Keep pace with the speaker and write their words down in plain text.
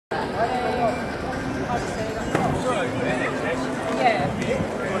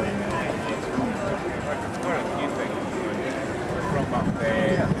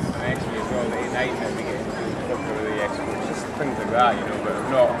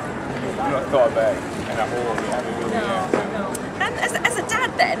not thought about it in a whole. We haven't really. No. And as a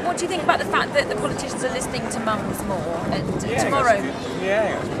dad then, what do you think about the fact that the politicians are listening to mums more and tomorrow?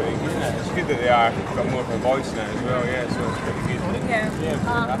 Yeah, that's pretty good. Isn't it? It's good that they are got more of a voice now as well. Yeah, so it's pretty good.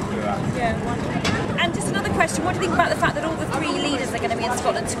 After that. Yeah. And just another question: what do you think about the fact that all the three leaders are going to be in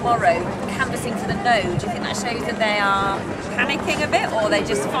Scotland tomorrow, canvassing for the no? Do you think that shows that they are panicking a bit, or are they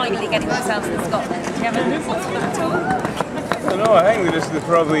just finally getting themselves in Scotland? Do you have any thoughts on that at all? I don't know, I think they're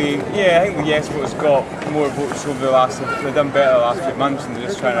probably, I think the yes vote's got more votes over the last, they've done better the last few months and they're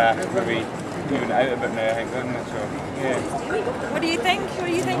just trying to maybe even it out a bit now, I think, isn't it? So, yeah. What do you think?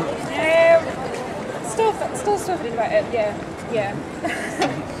 Still talking about it, yeah.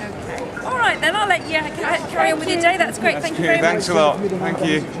 Okay. Alright then, I'll let you carry on with your day, that's great, thank you very much. Thanks a lot, thank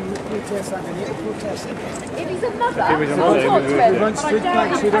you. If he's a mother, I'll talk to him. We run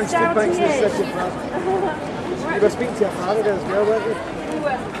Foodbanks in the city. You were speaking to your father as well, weren't you?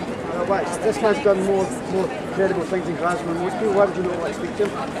 This man's done more credible things in Glasgow than most people. Why would you not want to speak to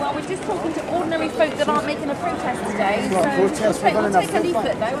him? Well, we're just talking to ordinary folk that aren't making a protest today. It's not a protest, we're We'll running take a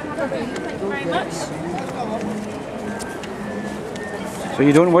leaflet though and have a read. Thank you very much. So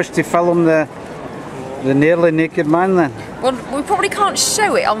you don't wish to film the nearly naked man then? Well, we probably can't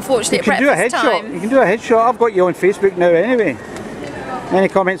show it, unfortunately, you can do a headshot. You can do a headshot. I've got you on Facebook now anyway. Any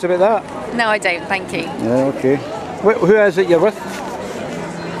comments about that? No, I don't, thank you. Yeah, okay. Who is it you're with?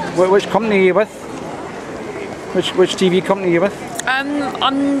 Which company are you with? Which TV company are you with? I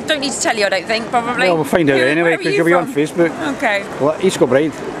don't need to tell you, I don't think, probably. Well, we'll find out anyway, because you'll be on Facebook. Okay. Well, East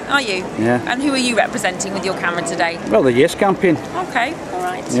Kilbride. Are you? Yeah. And who are you representing with your camera today? Well, the Yes campaign. Okay,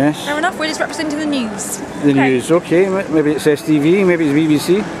 alright. Yes. Fair enough, we're just representing the news. The news, okay. Maybe it's STV, maybe it's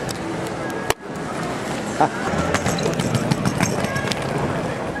BBC.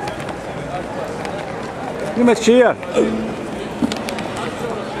 Give me a chair.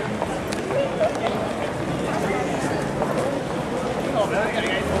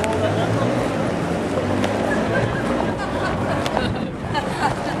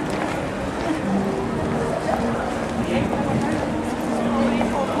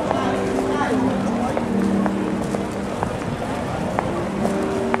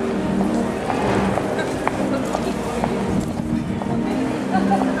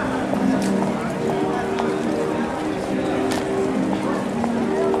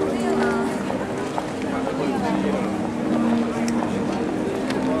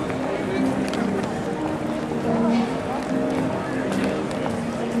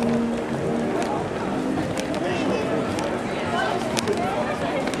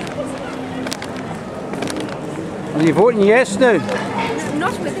 Are you voting yes now?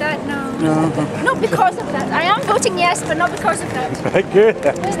 Not with that, no. Not because of that. I am voting yes, but not because of that. Very good.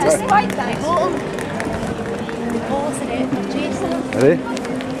 Despite that. Ready?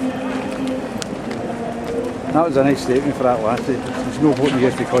 That was a nice statement for that lassie. She's not voting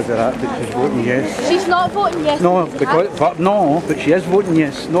yes because of that, but she's voting yes. She's not voting yes. No, but she is voting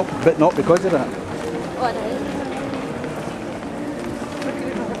yes, but not because of that.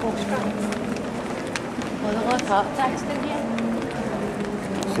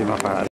 See my father.